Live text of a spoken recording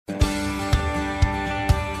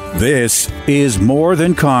This is More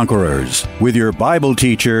Than Conquerors with your Bible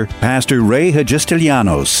teacher, Pastor Ray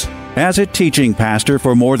Hagistilianos. As a teaching pastor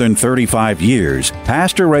for more than 35 years,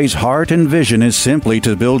 Pastor Ray's heart and vision is simply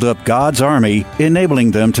to build up God's army,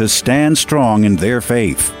 enabling them to stand strong in their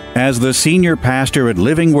faith. As the senior pastor at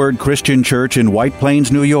Living Word Christian Church in White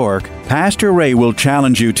Plains, New York, Pastor Ray will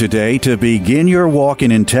challenge you today to begin your walk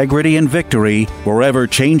in integrity and victory, forever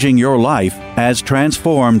changing your life as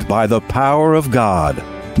transformed by the power of God.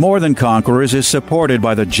 More Than Conquerors is supported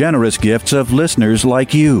by the generous gifts of listeners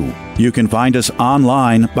like you. You can find us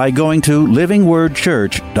online by going to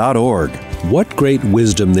livingwordchurch.org. What great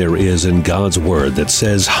wisdom there is in God's Word that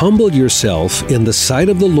says, "Humble yourself in the sight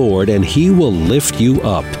of the Lord, and He will lift you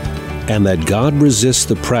up," and that God resists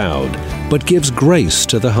the proud, but gives grace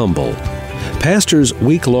to the humble. Pastor's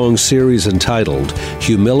week-long series entitled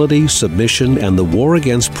Humility, Submission, and the War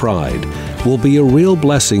Against Pride will be a real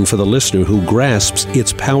blessing for the listener who grasps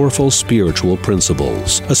its powerful spiritual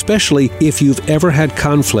principles, especially if you've ever had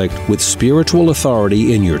conflict with spiritual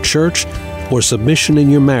authority in your church or submission in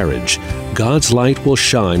your marriage. God's light will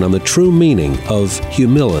shine on the true meaning of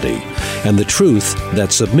humility and the truth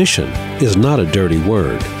that submission is not a dirty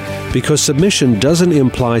word, because submission doesn't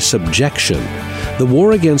imply subjection. The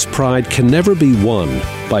war against pride can never be won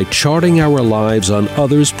by charting our lives on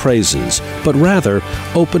others' praises, but rather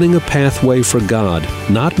opening a pathway for God,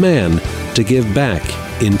 not man, to give back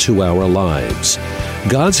into our lives.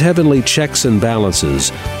 God's heavenly checks and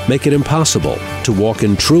balances make it impossible to walk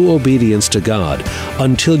in true obedience to God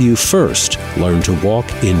until you first learn to walk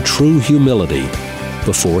in true humility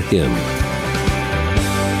before Him.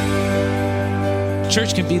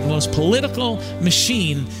 Church can be the most political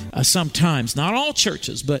machine sometimes. Not all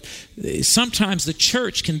churches, but sometimes the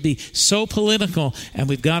church can be so political, and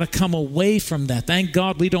we've got to come away from that. Thank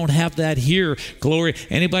God we don't have that here. Glory.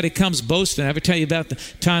 Anybody comes boasting. I ever tell you about the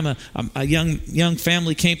time a young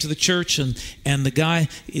family came to the church, and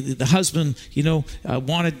the husband,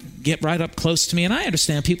 wanted to get right up close to me. And I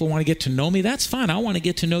understand people want to get to know me. That's fine. I want to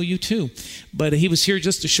get to know you too. But he was here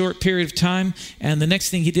just a short period of time, and the next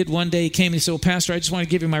thing he did one day, he came and he said, "Well, Pastor, I just want to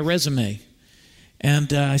give you my resume."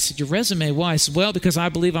 And I said, "Your resume? Why?" I said, "Well, because I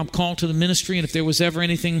believe I'm called to the ministry, and if there was ever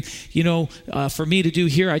anything, for me to do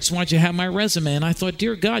here, I just wanted you to have my resume." And I thought,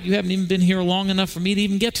 dear God, you haven't even been here long enough for me to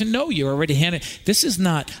even get to know you. Already handed. This is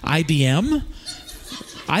not IBM.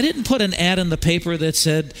 I didn't put an ad in the paper that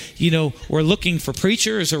said, we're looking for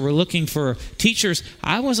preachers or we're looking for teachers.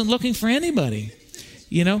 I wasn't looking for anybody.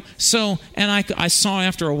 So, and I saw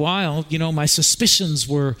after a while, my suspicions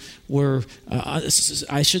were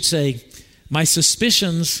I should say, my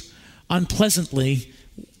suspicions unpleasantly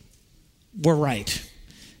were right,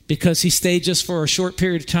 because he stayed just for a short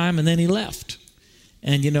period of time and then he left.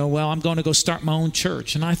 And, I'm going to go start my own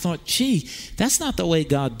church. And I thought, gee, that's not the way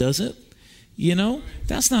God does it.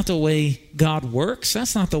 That's not the way God works.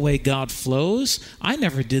 That's not the way God flows. I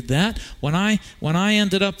never did that. When I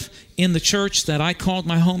ended up in the church that I called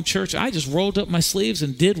my home church, I just rolled up my sleeves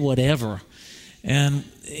and did whatever. And,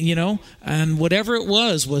 and whatever it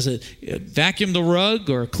was it vacuum the rug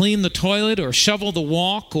or clean the toilet or shovel the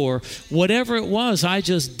walk or whatever it was, I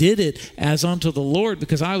just did it as unto the Lord,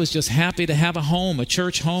 because I was just happy to have a home, a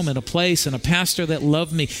church home, and a place, and a pastor that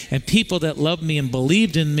loved me, and people that loved me and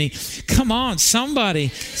believed in me. Come on, somebody.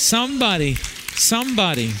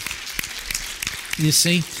 You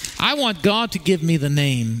see, I want God to give me the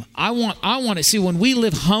name. I want to see, when we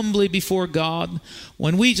live humbly before God,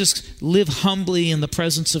 when we just live humbly in the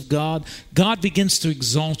presence of God, God begins to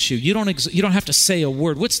exalt you. You don't have to say a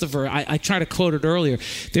word. What's the verse? I tried to quote it earlier.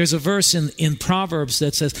 There's a verse in Proverbs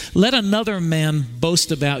that says, "Let another man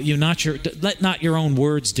boast about you, let not your own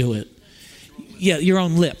words do it." Yeah, your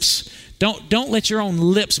own lips. Don't let your own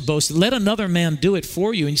lips boast. Let another man do it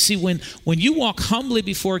for you. And you see, when you walk humbly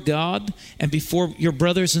before God and before your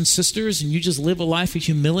brothers and sisters, and you just live a life of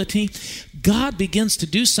humility, God begins to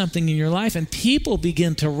do something in your life, and people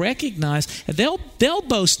begin to recognize, and they'll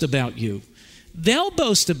boast about you. They'll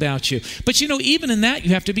boast about you. But even in that,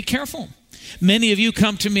 you have to be careful. Many of you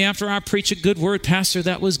come to me after I preach a good word, "Pastor,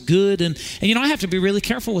 that was good." And I have to be really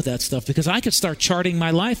careful with that stuff, because I could start charting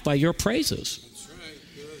my life by your praises.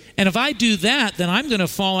 And if I do that, then I'm going to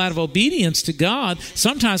fall out of obedience to God.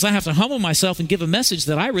 Sometimes I have to humble myself and give a message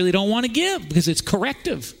that I really don't want to give, because it's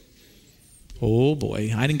corrective. Oh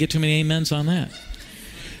boy, I didn't get too many amens on that.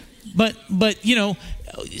 But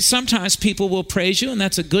sometimes people will praise you, and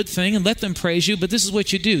that's a good thing, and let them praise you. But this is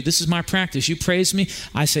what you do. This is my practice. You praise me,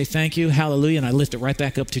 I say thank you, hallelujah, and I lift it right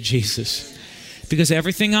back up to Jesus. Because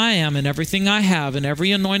everything I am and everything I have and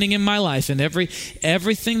every anointing in my life and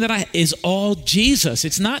everything that I is all Jesus.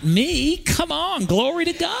 It's not me. Come on. Glory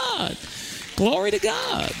to God. Glory to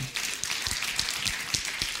God.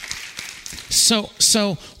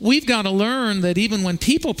 So we've got to learn that even when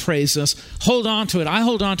people praise us, hold on to it. I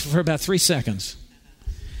hold on to it for about 3 seconds.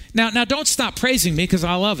 Now don't stop praising me because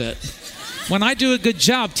I love it. When I do a good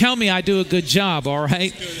job, tell me I do a good job, all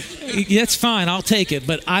right? That's fine. I'll take it.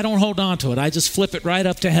 But I don't hold on to it. I just flip it right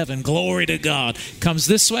up to heaven. Glory to God. Comes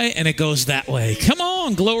this way and it goes that way. Come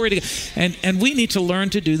on. Glory to God. And we need to learn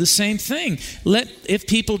to do the same thing. If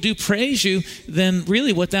people do praise you, then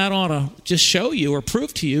really what that ought to just show you or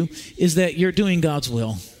prove to you is that you're doing God's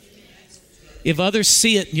will. If others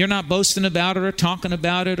see it, you're not boasting about it or talking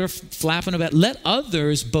about it or flapping about it. Let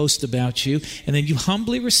others boast about you, and then you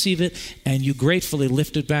humbly receive it, and you gratefully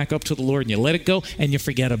lift it back up to the Lord, and you let it go, and you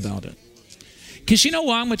forget about it. Because you know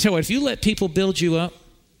what? I'm going to tell you, if you let people build you up,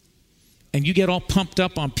 and you get all pumped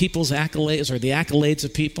up on people's accolades or the accolades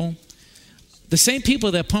of people, the same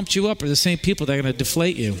people that pumped you up are the same people that are going to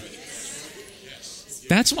deflate you.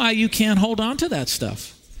 That's why you can't hold on to that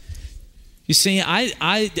stuff. You see,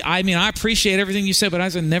 I mean, I appreciate everything you said, but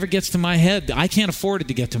as it never gets to my head, I can't afford it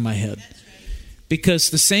to get to my head. Because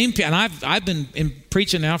the same, and I've been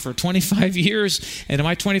preaching now for 25 years, and in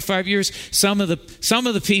my 25 years, some of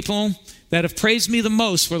the people that have praised me the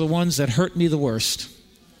most were the ones that hurt me the worst.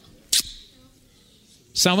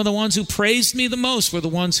 Some of the ones who praised me the most were the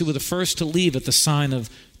ones who were the first to leave at the sign of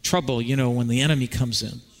trouble, when the enemy comes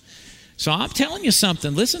in. So I'm telling you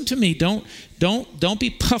something. Listen to me. Don't be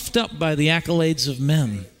puffed up by the accolades of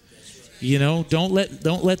men. Don't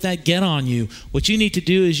let that get on you. What you need to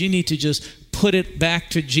do is you need to just put it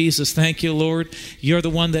back to Jesus. Thank you, Lord. You're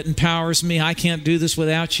the one that empowers me. I can't do this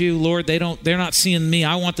without you, Lord. They're not seeing me.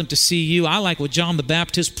 I want them to see you. I like what John the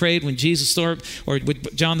Baptist prayed when Jesus or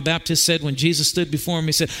what John the Baptist said when Jesus stood before him.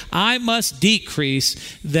 He said, "I must decrease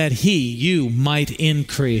that you might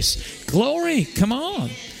increase." Glory. Come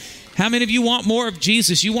on. How many of you want more of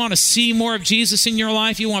Jesus? You want to see more of Jesus in your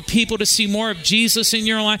life? You want people to see more of Jesus in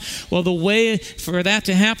your life? Well, the way for that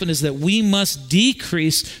to happen is that we must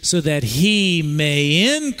decrease so that he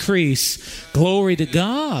may increase. Glory to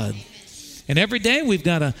God. And every day we've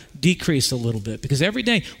got to decrease a little bit, because every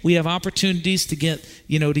day we have opportunities to get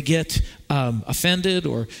offended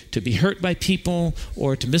or to be hurt by people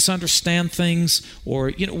or to misunderstand things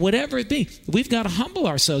or whatever it be. We've got to humble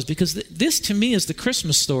ourselves, because this to me is the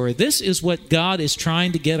Christmas story. This is what God is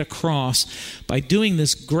trying to get across by doing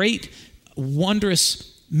this great,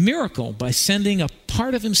 wondrous miracle, by sending a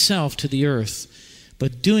part of himself to the earth,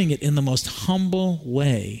 but doing it in the most humble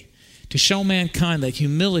way, to show mankind that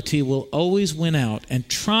humility will always win out and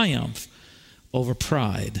triumph over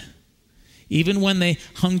pride. Even when they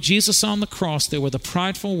hung Jesus on the cross, there were the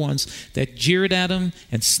prideful ones that jeered at him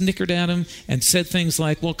and snickered at him and said things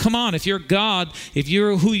like, "Well, come on, if you're God, if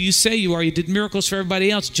you're who you say you are, you did miracles for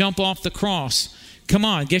everybody else, jump off the cross. Come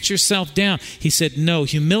on, get yourself down." He said, "No,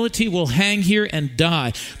 humility will hang here and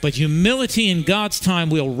die, but humility in God's time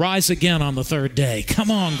will rise again on the third day."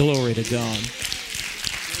 Come on, glory to God.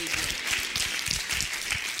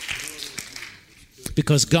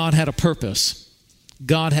 Because God had a purpose.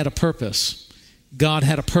 God had a purpose. God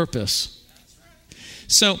had a purpose.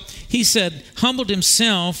 So he said, humbled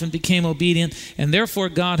himself and became obedient, and therefore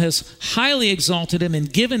God has highly exalted him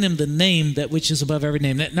and given him the name that which is above every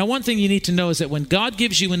name. Now, one thing you need to know is that when God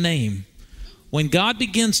gives you a name, when God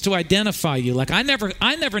begins to identify you, like I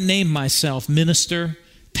never named myself minister,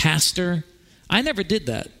 pastor. I never did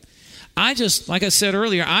that. Like I said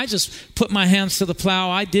earlier, I just put my hands to the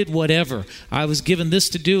plow. I did whatever. I was given this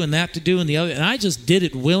to do and that to do and the other, and I just did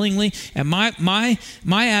it willingly. And my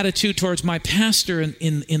attitude towards my pastor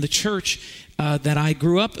in the church that I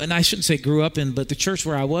grew up, and I shouldn't say grew up in, but the church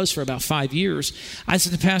where I was for about 5 years, I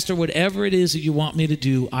said to Pastor, whatever it is that you want me to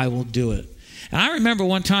do, I will do it. And I remember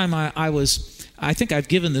one time I think I've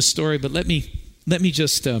given this story, but let me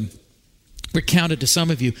just recount it to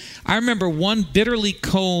some of you. I remember one bitterly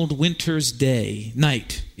cold winter's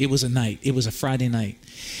night. It was a night. It was a Friday night.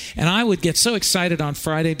 And I would get so excited on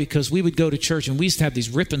Friday because we would go to church, and we used to have these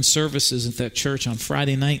ripping services at that church on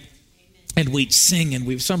Friday night. And we'd sing,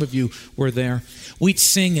 and some of you were there. We'd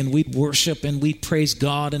sing and we'd worship and we'd praise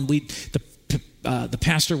God, and the the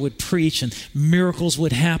pastor would preach and miracles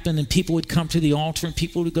would happen and people would come to the altar and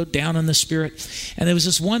people would go down in the Spirit. And there was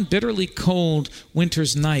this one bitterly cold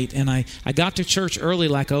winter's night, and I got to church early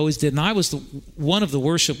like I always did, and I was one of the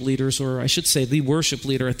worship leaders, or I should say the worship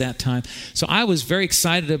leader at that time. So I was very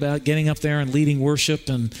excited about getting up there and leading worship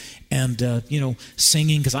and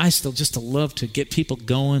singing, because I still just love to get people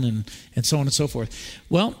going and so on and so forth.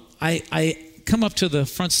 Well, I come up to the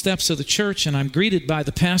front steps of the church, and I'm greeted by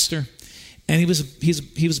the pastor, and he was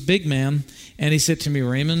a big man, and he said to me,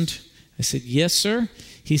 "Raymond," I said, "Yes, sir."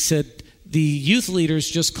 He said, "The youth leaders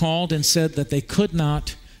just called and said that they could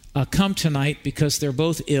not come tonight because they're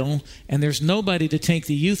both ill, and there's nobody to take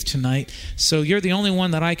the youth tonight, so you're the only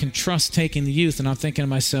one that I can trust taking the youth." And I'm thinking to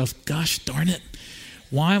myself, gosh darn it,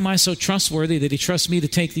 why am I so trustworthy that he trusts me to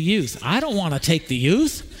take the youth? I don't want to take the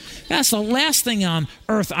youth. That's the last thing on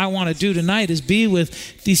earth I want to do tonight, is be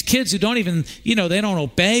with these kids who don't even, they don't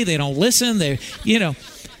obey, they don't listen,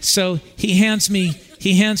 So he hands me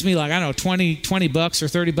like, I don't know, $20 or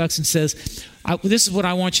 $30 and says, "This is what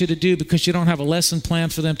I want you to do, because you don't have a lesson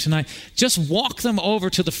planned for them tonight. Just walk them over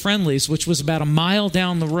to the Friendlies," which was about a mile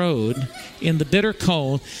down the road in the bitter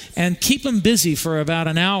cold, "and keep them busy for about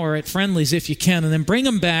an hour at Friendlies if you can, and then bring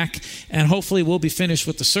them back, and hopefully we'll be finished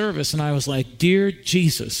with the service." And I was like, dear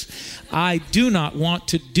Jesus, I do not want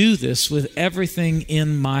to do this with everything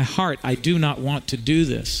in my heart. I do not want to do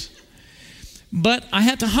this. But I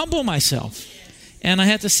had to humble myself. And I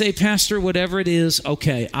had to say, "Pastor, whatever it is,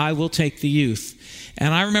 okay, I will take the youth."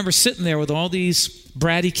 And I remember sitting there with all these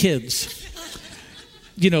bratty kids,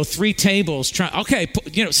 3 tables, stop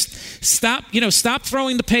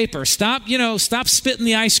throwing the paper, stop spitting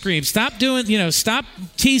the ice cream, stop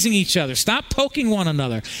teasing each other, stop poking one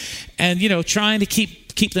another, and, trying to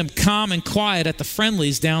keep them calm and quiet at the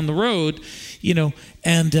Friendlies down the road,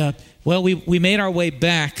 we made our way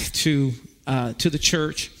back to the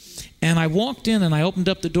church. And I walked in and I opened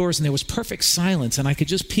up the doors, and there was perfect silence, and I could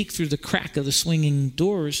just peek through the crack of the swinging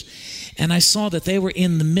doors, and I saw that they were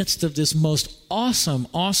in the midst of this most awesome,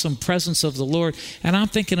 awesome presence of the Lord. And I'm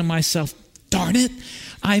thinking to myself, darn it,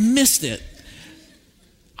 I missed it.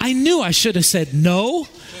 I knew I should have said no.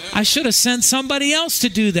 I should have sent somebody else to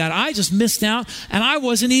do that. I just missed out, and I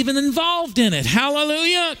wasn't even involved in it.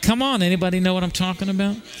 Hallelujah. Come on, anybody know what I'm talking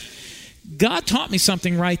about? God taught me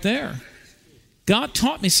something right there. God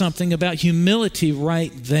taught me something about humility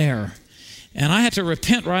right there. And I had to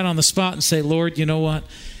repent right on the spot and say, "Lord, you know what?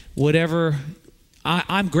 Whatever,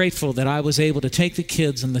 I'm grateful that I was able to take the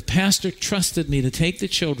kids, and the pastor trusted me to take the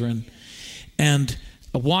children and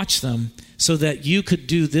watch them so that you could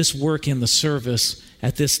do this work in the service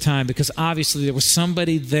at this time, because obviously there was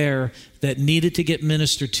somebody there that needed to get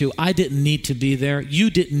ministered to. I didn't need to be there. You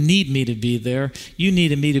didn't need me to be there. You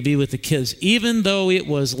needed me to be with the kids, even though it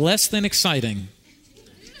was less than exciting.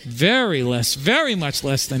 Very much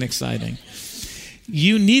less than exciting.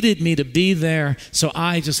 You needed me to be there, so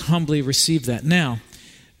I just humbly received that. Now,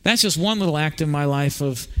 that's just one little act in my life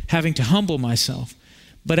of having to humble myself.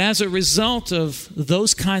 But as a result of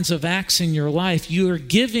those kinds of acts in your life, you are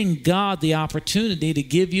giving God the opportunity to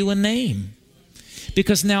give you a name.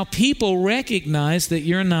 Because now people recognize that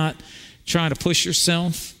you're not trying to push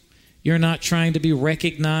yourself. You're not trying to be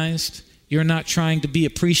recognized. You're not trying to be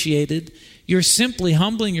appreciated. You're simply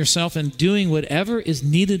humbling yourself and doing whatever is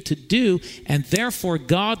needed to do, and therefore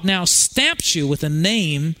God now stamps you with a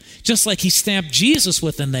name, just like he stamped Jesus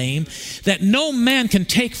with a name, that no man can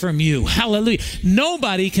take from you. Hallelujah.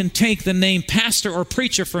 Nobody can take the name pastor or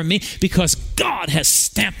preacher from me, because God has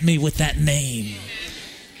stamped me with that name.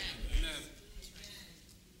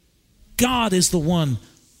 God is the one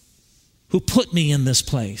who put me in this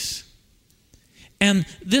place. And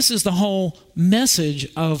this is the whole message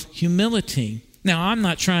of humility. Now, I'm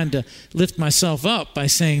not trying to lift myself up by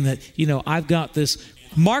saying that, I've got this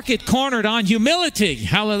market cornered on humility.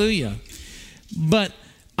 Hallelujah. But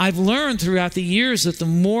I've learned throughout the years that the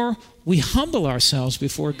more we humble ourselves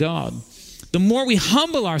before God, the more we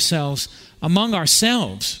humble ourselves among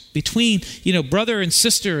ourselves, between, brother and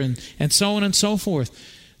sister and so on and so forth,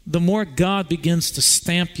 the more God begins to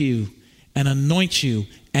stamp you and anoint you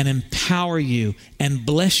and empower you and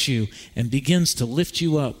bless you and begins to lift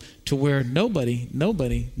you up to where nobody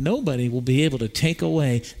will be able to take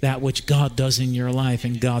away that which God does in your life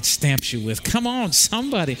and God stamps you with. Come on,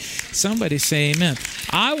 somebody say amen.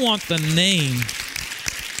 I want the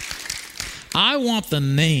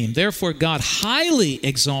name. Therefore, God highly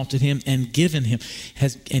exalted him and given him.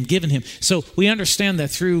 So we understand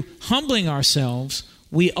that through humbling ourselves,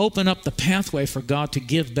 we open up the pathway for God to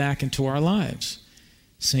give back into our lives.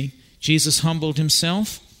 See, Jesus humbled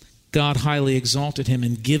himself. God highly exalted him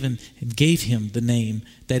and gave him the name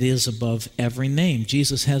that is above every name.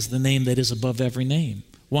 Jesus has the name that is above every name.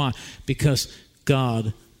 Why? Because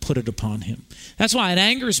God put it upon him. That's why it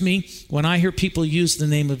angers me when I hear people use the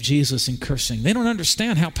name of Jesus in cursing. They don't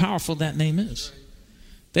understand how powerful that name is.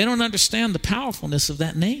 They don't understand the powerfulness of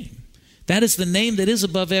that name. That is the name that is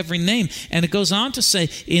above every name. And it goes on to say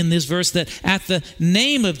in this verse that at the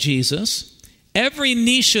name of Jesus, every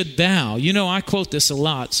knee should bow. You know, I quote this a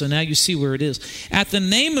lot, so now you see where it is. At the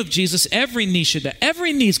name of Jesus, every knee should bow.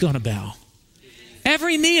 Every knee is going to bow.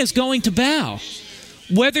 Every knee is going to bow.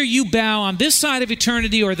 Whether you bow on this side of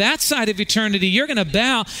eternity or that side of eternity, you're going to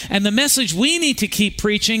bow. And the message we need to keep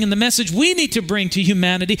preaching and the message we need to bring to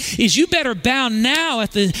humanity is you better bow now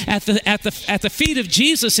at the feet of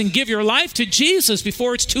Jesus and give your life to Jesus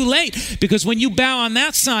before it's too late. Because when you bow on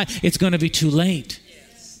that side, it's going to be too late.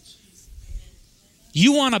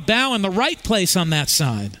 You want to bow in the right place on that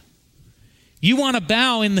side. You want to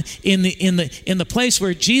bow in the place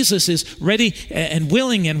where Jesus is ready and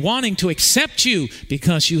willing and wanting to accept you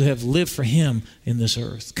because you have lived for him in this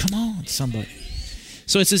earth. Come on, somebody.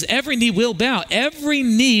 So it says every knee will bow. Every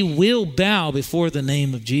knee will bow before the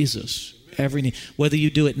name of Jesus. Every knee. Whether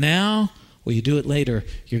you do it now or you do it later,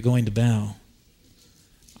 you're going to bow.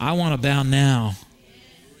 I want to bow now.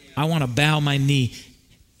 I want to bow my knee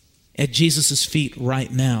at Jesus' feet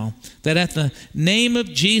right now. That at the name of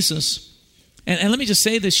Jesus... And let me just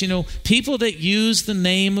say this, people that use the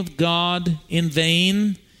name of God in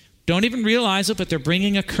vain don't even realize it, but they're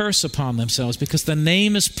bringing a curse upon themselves because the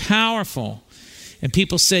name is powerful. And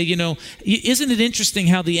people say, isn't it interesting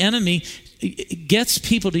how the enemy gets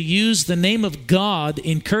people to use the name of God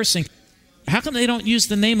in cursing? How come they don't use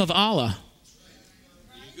the name of Allah?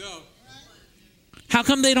 How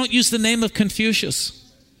come they don't use the name of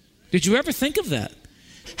Confucius? Did you ever think of that?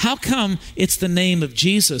 How come it's the name of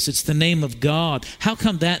Jesus? It's the name of God. How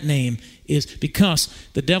come that name is? Because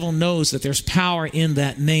the devil knows that there's power in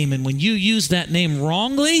that name. And when you use that name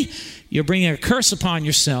wrongly, you're bringing a curse upon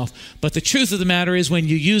yourself. But the truth of the matter is when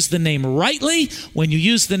you use the name rightly, when you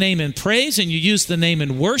use the name in praise and you use the name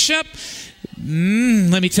in worship,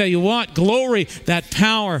 let me tell you what, glory, that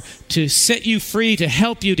power to set you free, to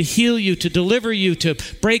help you, to heal you, to deliver you, to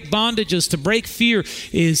break bondages, to break fear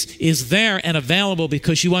is there and available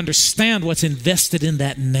because you understand what's invested in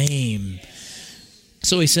that name.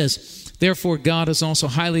 So he says, therefore God has also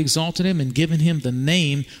highly exalted him and given him the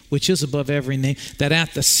name which is above every name, that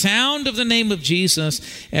at the sound of the name of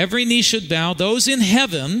Jesus, every knee should bow, those in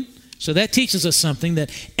heaven. So that teaches us something,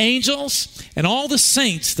 that angels and all the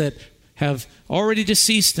saints that have already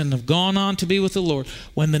deceased and have gone on to be with the Lord,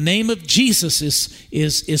 when the name of Jesus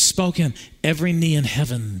is spoken, every knee in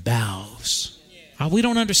heaven bows. We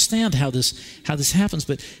don't understand how this happens,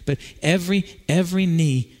 but every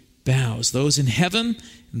knee bows. Those in heaven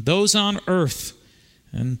and those on earth,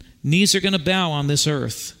 and knees are going to bow on this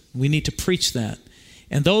earth. We need to preach that.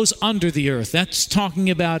 And those under the earth, that's talking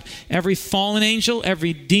about every fallen angel,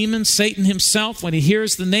 every demon, Satan himself. When he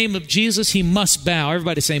hears the name of Jesus, he must bow.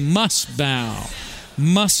 Everybody say, must bow.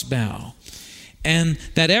 Must bow. And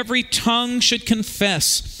that every tongue should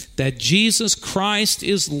confess that Jesus Christ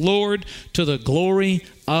is Lord to the glory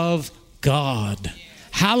of God.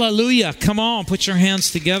 Hallelujah. Come on, put your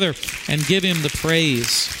hands together and give him the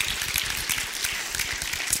praise.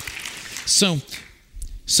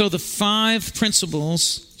 So the 5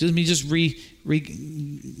 principles, let me just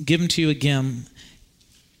give them to you again.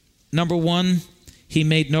 Number 1, he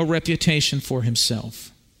made no reputation for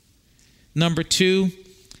himself. Number 2,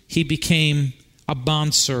 he became a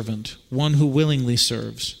bondservant, one who willingly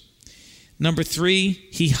serves. Number 3,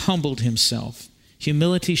 he humbled himself.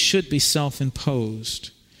 Humility should be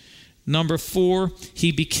self-imposed. Number 4,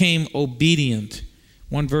 he became obedient.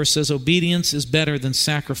 One verse says, obedience is better than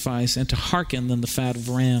sacrifice, and to hearken than the fat of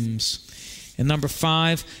rams. And number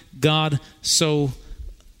 5, God so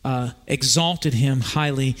exalted him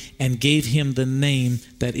highly and gave him the name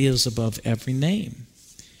that is above every name.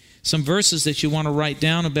 Some verses that you want to write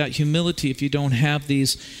down about humility if you don't have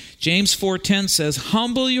these. James 4:10 says,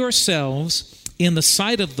 humble yourselves in the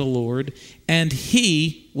sight of the Lord, and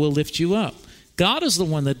he will lift you up. God is the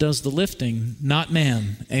one that does the lifting, not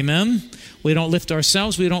man. Amen? We don't lift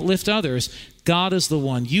ourselves. We don't lift others. God is the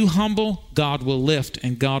one. You humble, God will lift,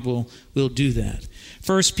 and God will do that.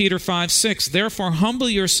 1 Peter 5:6, therefore humble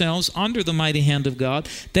yourselves under the mighty hand of God,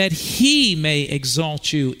 that he may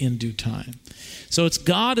exalt you in due time. So it's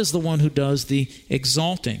God is the one who does the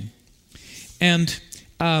exalting. And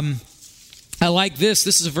I like this.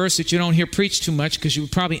 This is a verse that you don't hear preached too much because you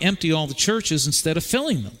would probably empty all the churches instead of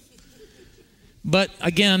filling them. But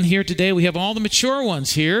again, here today we have all the mature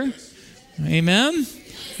ones here. Amen.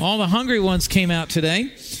 All the hungry ones came out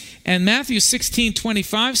today. And Matthew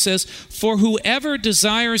 16:25 says, "For whoever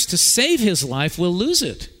desires to save his life will lose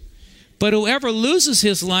it. But whoever loses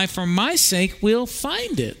his life for my sake will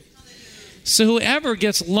find it." So whoever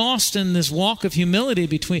gets lost in this walk of humility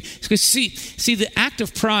because see, the act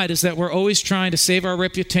of pride is that we're always trying to save our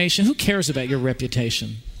reputation. Who cares about your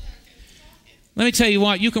reputation? Let me tell you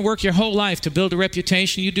what, you can work your whole life to build a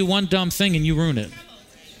reputation. You do one dumb thing and you ruin it.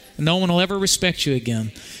 No one will ever respect you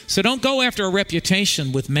again. So don't go after a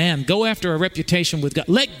reputation with man. Go after a reputation with God.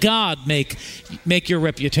 Let God make your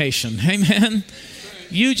reputation. Amen.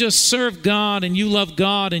 You just serve God and you love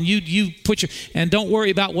God and you put and don't worry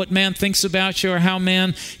about what man thinks about you or how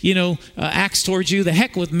man, acts towards you. The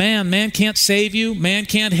heck with man. Man can't save you. Man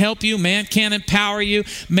can't help you. Man can't empower you.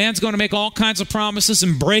 Man's going to make all kinds of promises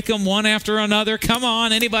and break them one after another. Come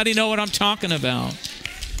on, anybody know what I'm talking about?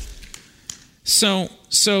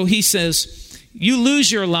 So he says, you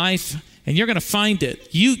lose your life and you're going to find it.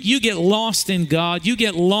 You get lost in God. You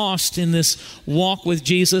get lost in this walk with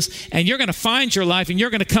Jesus, and you're going to find your life, and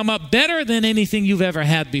you're going to come up better than anything you've ever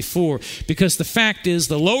had before. Because the fact is,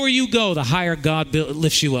 the lower you go, the higher God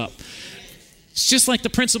lifts you up. It's just like the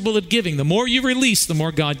principle of giving. The more you release, the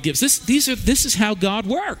more God gives. This is how God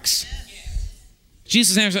works.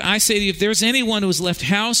 Jesus answered, "I say to you, if there's anyone who has left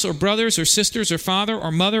house or brothers or sisters or father or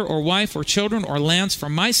mother or wife or children or lands for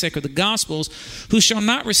my sake or the gospel's, who shall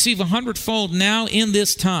not receive 100-fold now in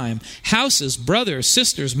this time, houses, brothers,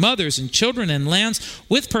 sisters, mothers, and children and lands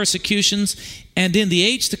with persecutions, and in the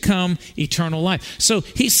age to come, eternal life." So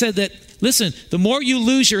he said that, listen, the more you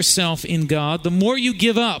lose yourself in God, the more you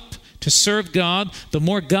give up to serve God, the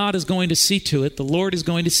more God is going to see to it, the Lord is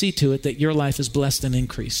going to see to it that your life is blessed and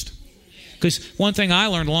increased. Because one thing I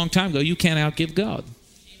learned a long time ago, you can't outgive God.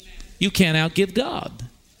 You can't outgive God.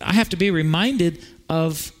 I have to be reminded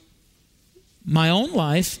of my own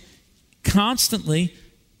life, constantly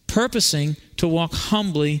purposing to walk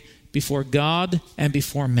humbly before God and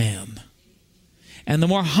before man. And the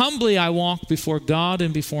more humbly I walk before God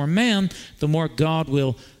and before man, the more God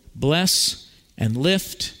will bless and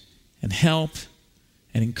lift and help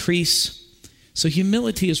and increase. So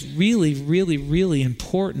humility is really, really, really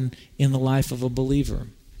important in the life of a believer.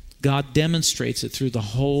 God demonstrates it through the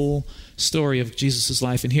whole story of Jesus'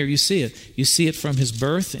 life. And here you see it. You see it from his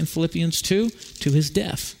birth in Philippians 2 to his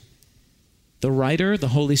death. The writer, the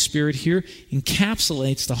Holy Spirit here,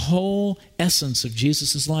 encapsulates the whole essence of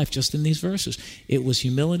Jesus' life just in these verses. It was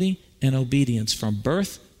humility and obedience from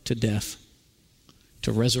birth to death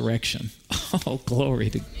to resurrection. Oh, glory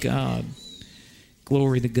to God.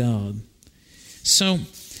 Glory to God. So,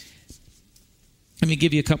 let me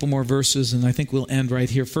give you a couple more verses, and I think we'll end right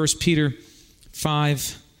here. 1 Peter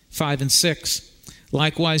 5 and 6.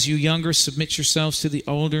 "Likewise, you younger, submit yourselves to the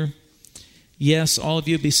older. Yes, all of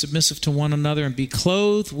you be submissive to one another, and be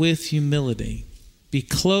clothed with humility." Be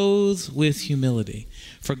clothed with humility.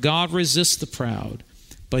 "For God resists the proud,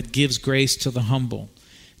 but gives grace to the humble.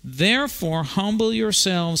 Therefore, humble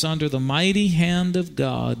yourselves under the mighty hand of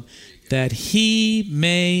God, that he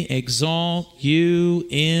may exalt you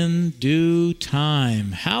in due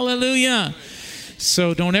time." Hallelujah.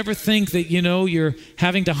 So don't ever think that, you're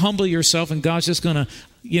having to humble yourself and God's just going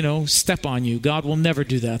to, step on you. God will never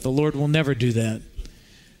do that. The Lord will never do that.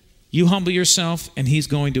 You humble yourself and he's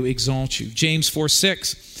going to exalt you. James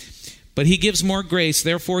 4:6. "But he gives more grace.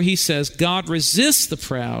 Therefore he says, God resists the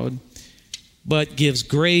proud, but gives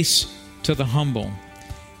grace to the humble."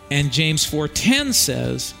 And James 4:10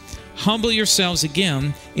 says, "Humble yourselves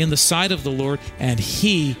again in the sight of the Lord, and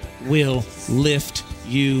he will lift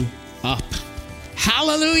you up."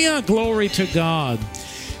 Hallelujah! Glory to God.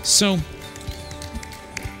 So,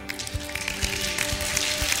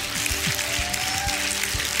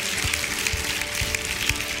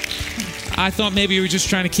 I thought maybe you were just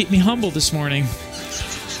trying to keep me humble this morning.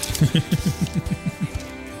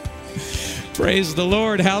 Praise the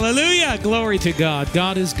Lord. Hallelujah! Glory to God.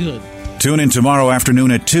 God is good. Tune in tomorrow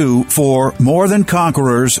afternoon at 2 for More Than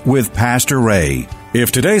Conquerors with Pastor Ray.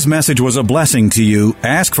 If today's message was a blessing to you,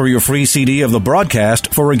 ask for your free CD of the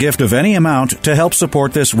broadcast for a gift of any amount to help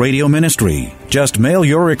support this radio ministry. Just mail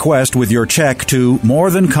your request with your check to More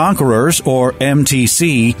Than Conquerors, or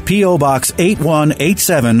MTC, P.O. Box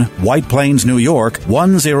 8187, White Plains, New York,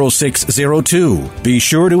 10602. Be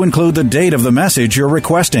sure to include the date of the message you're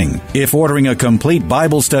requesting. If ordering a complete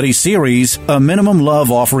Bible study series, a minimum love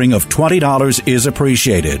offering of $20 is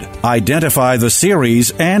appreciated. Identify the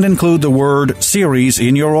series and include the word series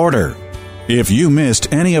in your order. If you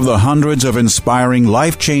missed any of the hundreds of inspiring,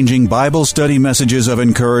 life-changing Bible study messages of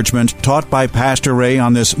encouragement taught by Pastor Ray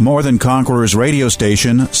on this More Than Conquerors radio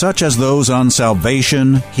station, such as those on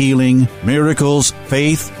salvation, healing, miracles,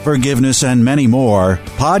 faith, forgiveness, and many more,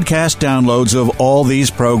 podcast downloads of all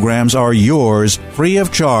these programs are yours free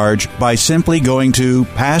of charge by simply going to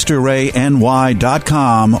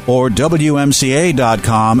PastorRayNY.com or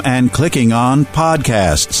WMCA.com and clicking on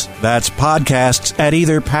Podcasts. That's podcasts at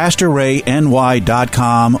either PastorRayNY.com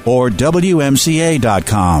or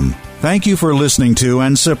WMCA.com. Thank you for listening to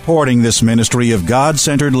and supporting this ministry of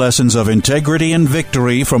God-centered lessons of integrity and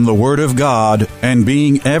victory from the Word of God, and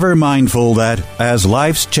being ever mindful that, as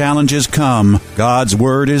life's challenges come, God's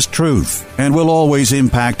Word is truth and will always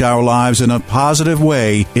impact our lives in a positive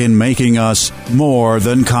way in making us more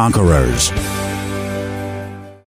than conquerors.